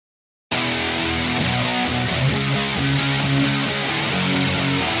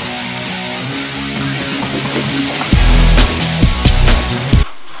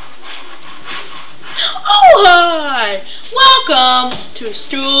Welcome to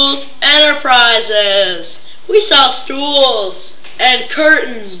Stools Enterprises. We sell stools and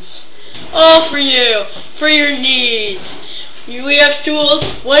curtains, all for you, for your needs. We have stools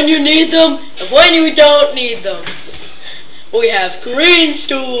when you need them and when you don't need them. We have green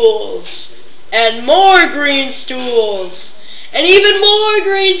stools and more green stools and even more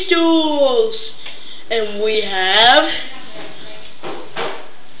green stools. And we have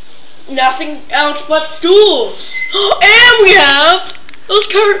nothing else but stools. And we have those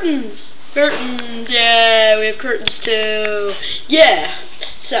curtains. Curtains, yeah, we have curtains too. Yeah.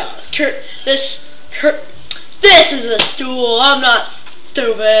 So, this is a stool. I'm not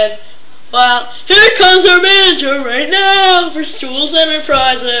stupid. Well, here comes our manager right now for Stools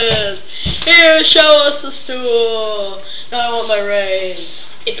Enterprises. Here, show us the stool. No, I want my raise.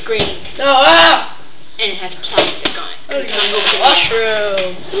 It's green. Oh, and it has plastic on it. It's a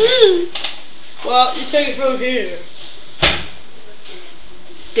mushroom. Well, you take it from here.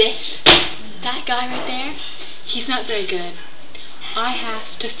 That guy right there, he's not very good. I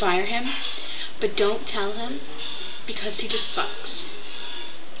have to fire him, but don't tell him because he just sucks.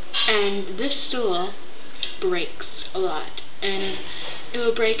 And this stool breaks a lot, and it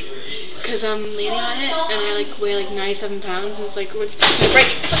will break because I'm leaning on it, and I weigh like 97 pounds, and it's like, what's gonna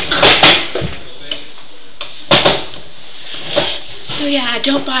break? So yeah,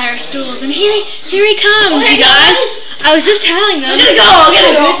 don't buy our stools. And here he comes, you guys. I was just telling them. I'm gonna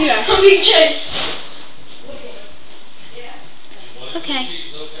go. I'm being chased. Okay.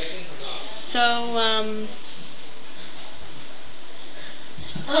 So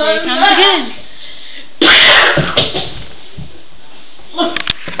here he comes again.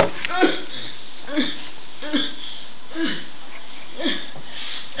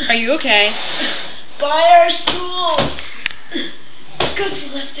 Are you okay? Buy our stools. Good for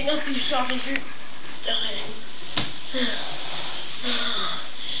lifting up you soft if you're dying.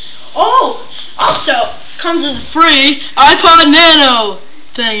 Oh, also comes with a free iPod Nano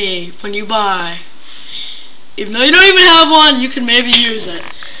thingy when you buy. Even though you don't even have one, you can maybe use it.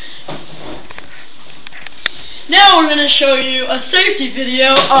 Now we're going to show you a safety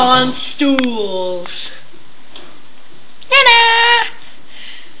video on stools. Ta-da!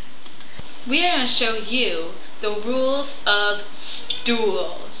 We are going to show you the rules of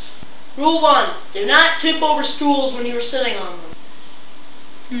stools. Rule 1. Do not tip over stools when you are sitting on them.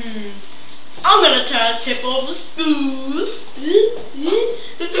 I'm going to try to tip over the stool.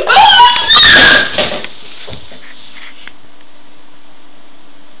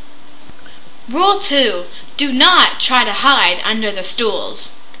 Rule 2. Do not try to hide under the stools.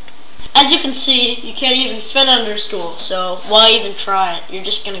 As you can see, you can't even fit under a stool, so why even try it? You're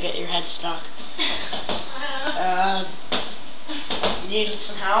just going to get your head stuck. You need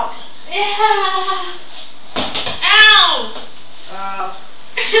some help? Yeah. Ow!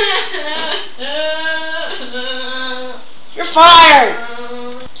 You're fired!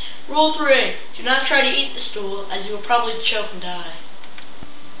 Rule 3. Do not try to eat the stool, as you will probably choke and die.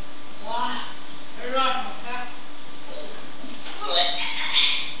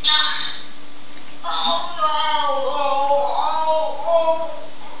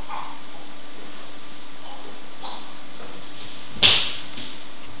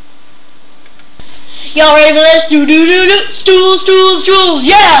 Y'all ready for this? Do do do do. Stools, stools, stools.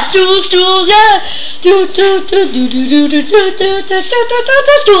 Yeah, stools, stools. Yeah. Do do do do do do do do do do do do.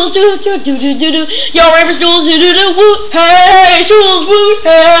 Stools, do do do do do do. Y'all ready for stools? Do do do. Woo. Hey, stools. Woo.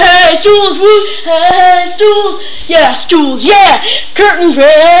 Hey, stools. Woo. Hey, stools. Yeah, stools. Yeah. Curtains.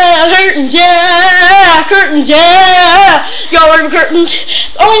 Yeah. Curtains. Yeah. Curtains. Yeah. Y'all ready for curtains?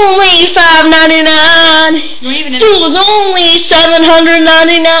 Only $5.99. Stools only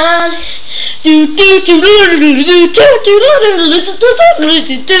 $799. Do do do do do do do do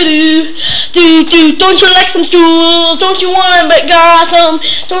do. Don't you like some stools? Don't you want to buy some?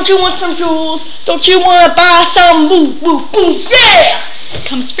 Don't you want some stools? Don't you want to buy some? Boo boo boo. Yeah. It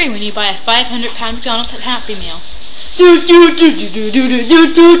comes free when you buy a 500-pound McDonald's Happy Meal. Do do do do do do do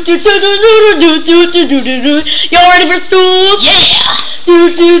do do do do do do do do. Y'all ready for stools? Yeah.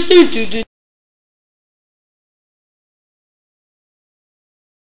 Do do do do do.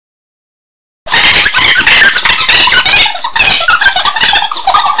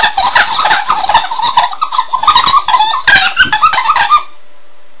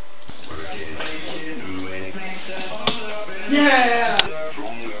 Yeah.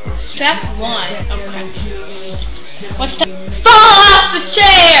 Step 1. Okay. What's step? Fall off the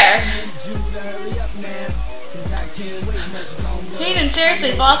chair! Hayden,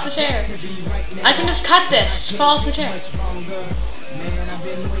 seriously, fall off the chair. I can just cut this. Fall off the chair. Man, I've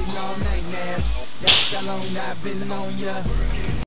been waiting all night now. That's how long I've been on ya.